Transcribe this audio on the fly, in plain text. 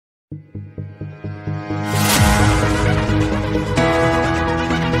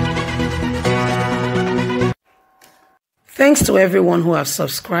Thanks to everyone who have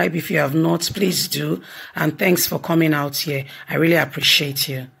subscribed. If you have not, please do. And thanks for coming out here. I really appreciate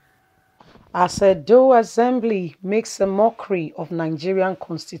you. As Edo Assembly makes a mockery of Nigerian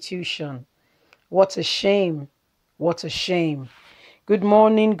Constitution. What a shame. What a shame. Good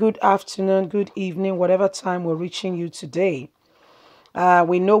morning, good afternoon, good evening, whatever time we're reaching you today.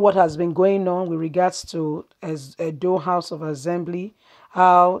 We know what has been going on with regards to Edo House of Assembly,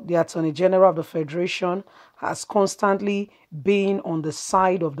 how the Attorney General of the Federation has constantly been on the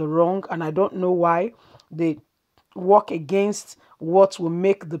side of the wrong, and I don't know why they work against what will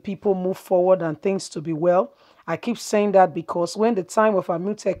make the people move forward and things to be well. I keep saying that because when the time of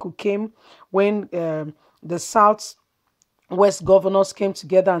Amuteku came, when the South West governors came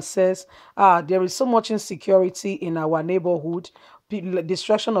together and says, there is so much insecurity in our neighborhood,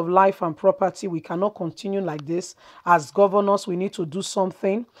 destruction of life and property. We cannot continue like this. As governors, we need to do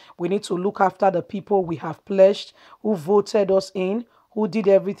something. We need to look after the people we have pledged, who voted us in, who did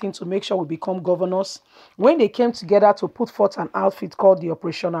everything to make sure we become governors. When they came together to put forth an outfit called the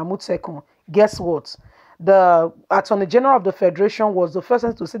Operation Amutekun, guess what? The Attorney General of the Federation was the first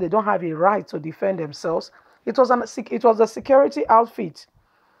one to say they don't have a right to defend themselves. It was a security outfit.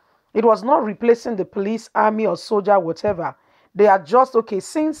 It was not replacing the police, army, or soldier, whatever. They are just, okay,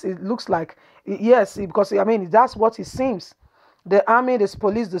 since it looks like, yes, because, I mean, that's what it seems. The army, the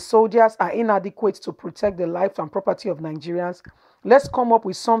police, the soldiers are inadequate to protect the life and property of Nigerians. Let's come up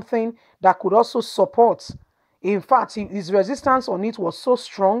with something that could also support. In fact, his resistance on it was so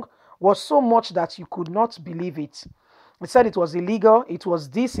strong, was so much that you could not believe it. He said it was illegal, it was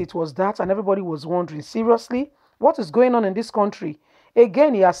this, it was that, and everybody was wondering, seriously, what is going on in this country?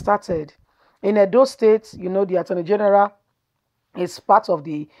 Again, he has started. In Edo State, you know, the Attorney General is part of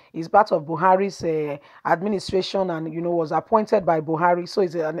Buhari's administration, and, you know, was appointed by Buhari, so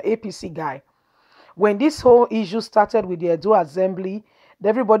he's an APC guy. When this whole issue started with the Edo Assembly,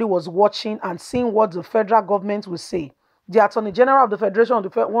 everybody was watching and seeing what the federal government would say. The Attorney General of the Federation, the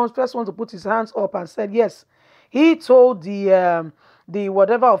first one to put his hands up and said, yes, he told the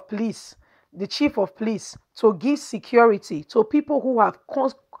whatever of police, the chief of police, to give security to people who have,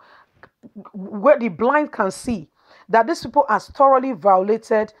 where the blind can see, that these people has thoroughly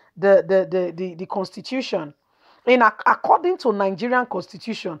violated the Constitution. According to Nigerian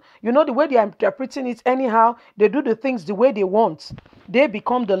Constitution, you know, the way they are interpreting it anyhow, they do the things the way they want. They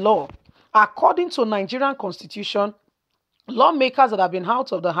become the law. According to Nigerian Constitution, lawmakers that have been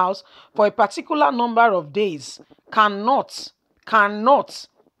out of the house for a particular number of days cannot,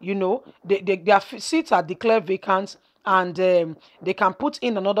 you know, their seats are declared vacant, and they can put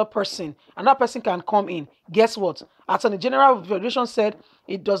in another person. Another person can come in. Guess what? Attorney General of the Federation said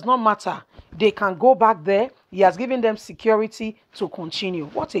it does not matter. They can go back there. He has given them security to continue.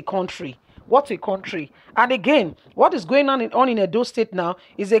 What a country. What a country. And again, what is going on in Edo State now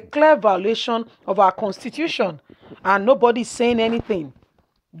is a clear violation of our Constitution. And nobody's saying anything.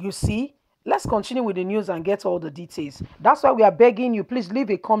 You see? Let's continue with the news and get all the details. That's why we are begging you, please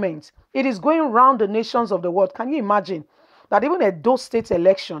leave a comment. It is going around the nations of the world. Can you imagine that even a Edo State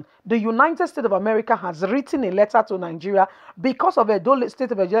election, the United States of America has written a letter to Nigeria because of Edo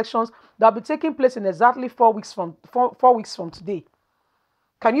State of elections that will be taking place in exactly 4 weeks from today.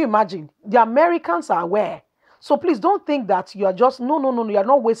 Can you imagine? The Americans are aware. So please don't think that you are just, no, you are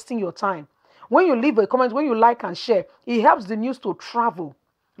not wasting your time. When you leave a comment, when you like and share, it helps the news to travel.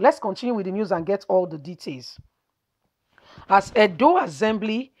 Let's continue with the news and get all the details. As Edo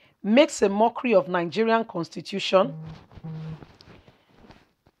Assembly makes a mockery of Nigerian Constitution,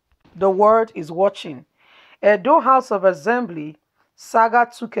 the world is watching. Edo House of Assembly saga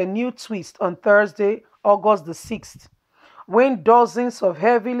took a new twist on Thursday, August the 6th, when dozens of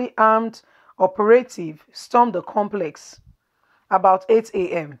heavily armed operatives stormed the complex about 8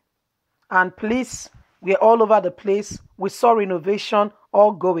 a.m. and police were all over the place. We saw renovation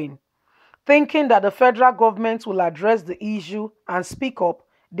all going. Thinking that the federal government will address the issue and speak up,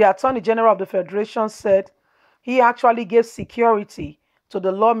 the Attorney General of the Federation said he actually gave security to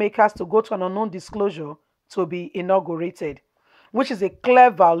the lawmakers to go to an unknown disclosure to be inaugurated, which is a clear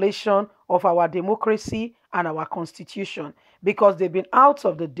violation of our democracy and our Constitution, because they've been out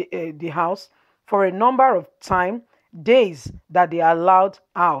of the house for a number of days that they are allowed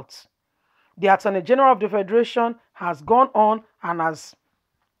out. The Attorney General of the Federation has gone on and has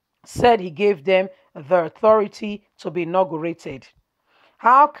said he gave them the authority to be inaugurated.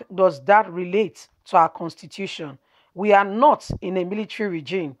 How does that relate to our Constitution? We are not in a military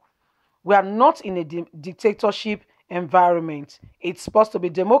regime. We are not in a dictatorship environment. It's supposed to be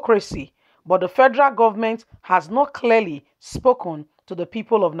democracy, but the federal government has not clearly spoken to the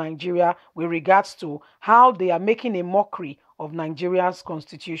people of Nigeria with regards to how they are making a mockery of Nigeria's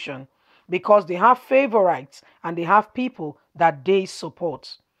constitution, because they have favorites and they have people that they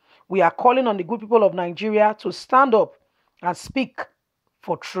support. We are calling on the good people of Nigeria to stand up and speak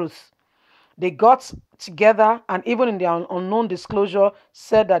for truth. They got together and even in their unknown disclosure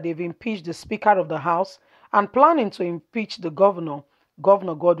said that they've impeached the Speaker of the House and planning to impeach the Governor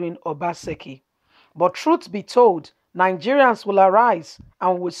Godwin Obaseki. But truth be told, Nigerians will arise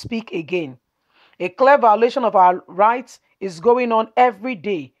and will speak again. A clear violation of our rights is going on every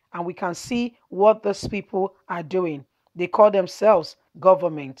day, and we can see what these people are doing. They call themselves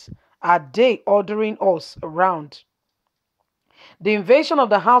government. Are they ordering us around? The invasion of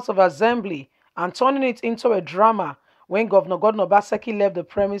the House of Assembly and turning it into a drama when Governor Godwin Obaseki left the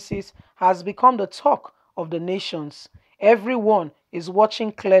premises has become the talk of the nations. Everyone is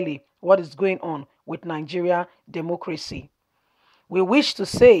watching clearly what is going on with Nigeria democracy. We wish to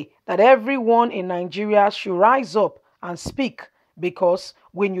say that everyone in Nigeria should rise up and speak, because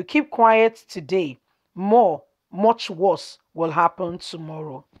when you keep quiet today, much worse will happen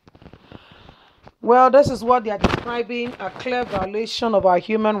tomorrow. Well, this is what they are describing. A clear violation of our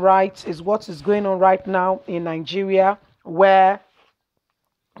human rights is what is going on right now in Nigeria, where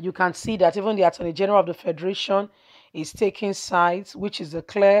you can see that even the Attorney General of the Federation is taking sides, which is a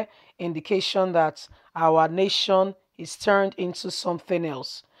clear indication that our nation is turned into something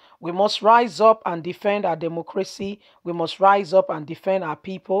else. We must rise up and defend our democracy. We must rise up and defend our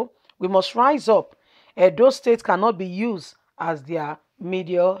people. We must rise up. Edo State cannot be used as their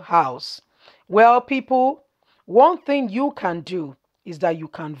media house. Well, people, one thing you can do is that you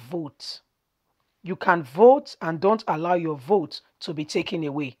can vote. You can vote and don't allow your vote to be taken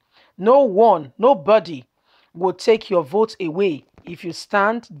away. Nobody will take your vote away if you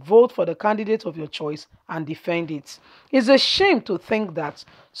stand, vote for the candidate of your choice and defend it. It's a shame to think that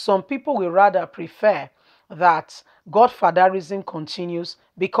some people will rather prefer that godfatherism continues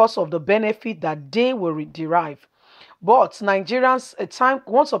because of the benefit that they will derive. But Nigerians,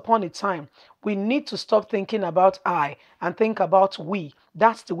 once upon a time, we need to stop thinking about I and think about we.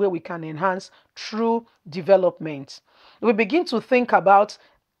 That's the way we can enhance true development. We begin to think about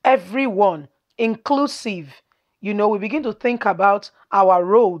everyone, inclusive. We begin to think about our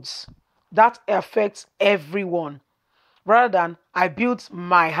roads. That affects everyone. Rather than I built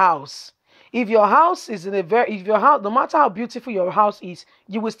my house. If your house is no matter how beautiful your house is,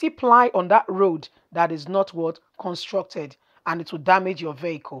 you will still ply on that road that is not constructed, and it will damage your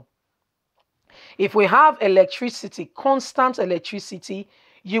vehicle. If we have electricity, constant electricity,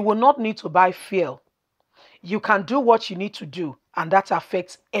 you will not need to buy fuel. You can do what you need to do, and that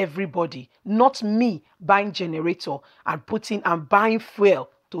affects everybody. Not me buying generator and buying fuel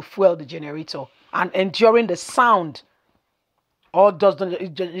to fuel the generator and enduring the sound. Or does the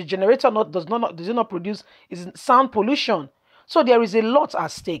generator does it not produce sound pollution? So there is a lot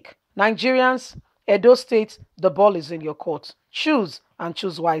at stake. Nigerians, Edo State, the ball is in your court. Choose and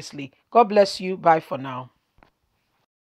choose wisely. God bless you. Bye for now.